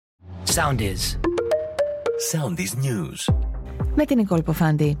Soundis. Soundis News. Με την Νικόλ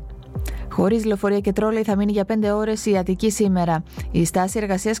Ποφάντη. Χωρίς λεωφορεία και τρόλεϊ θα μείνει για 5 ώρες η Αττική σήμερα. Η στάση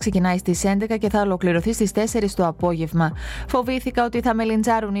εργασίας ξεκινάει στις 11 και θα ολοκληρωθεί στις 4 το απόγευμα. Φοβήθηκα ότι θα με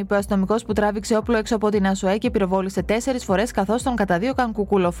λιντσάρουν, είπε ο αστυνομικός που τράβηξε όπλο έξω από την ΑΣΟΕ και πυροβόλησε 4 φορές καθώς τον καταδίωκαν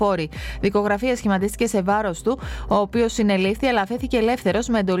κουκουλοφόροι. Δικογραφία σχηματίστηκε σε βάρος του, ο οποίος συνελήφθη αλλά αφέθηκε ελεύθερος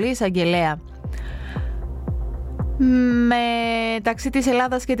με εντολή εισαγγελέα. Μεταξύ της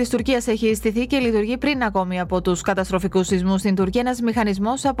Ελλάδας και της Τουρκίας έχει στηθεί και λειτουργεί πριν ακόμη από τους καταστροφικούς σεισμούς στην Τουρκία ένας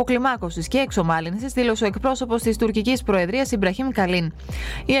μηχανισμός αποκλιμάκωσης και εξομάλυνσης, δήλωσε ο εκπρόσωπος της τουρκικής προεδρίας Ιμπραχήμ Καλίν.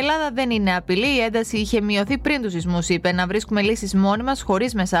 Η Ελλάδα δεν είναι απειλή, η ένταση είχε μειωθεί πριν τους σεισμούς, είπε. Να βρίσκουμε λύσεις μόνοι μας,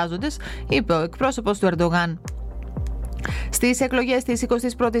 χωρίς μεσάζοντες, είπε ο εκπρόσωπος του Ερντογάν. Στις εκλογές της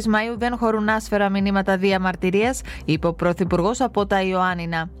 21ης Μαΐου δεν χωρούν άσφαιρα μηνύματα διαμαρτυρίας, είπε ο Πρωθυπουργός από τα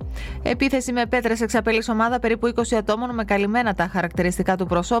Ιωάννινα. Επίθεση με πέτρες εξαπέλυσε ομάδα περίπου 20 ατόμων με καλυμμένα τα χαρακτηριστικά του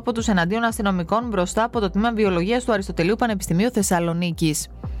προσώπου τους εναντίον αστυνομικών μπροστά από το τμήμα Βιολογίας του Αριστοτελείου Πανεπιστημίου Θεσσαλονίκης.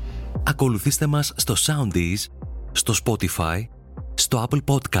 Ακολουθήστε μας στο Soundis, στο Spotify, στο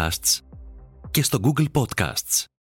Apple Podcasts και στο Google Podcasts.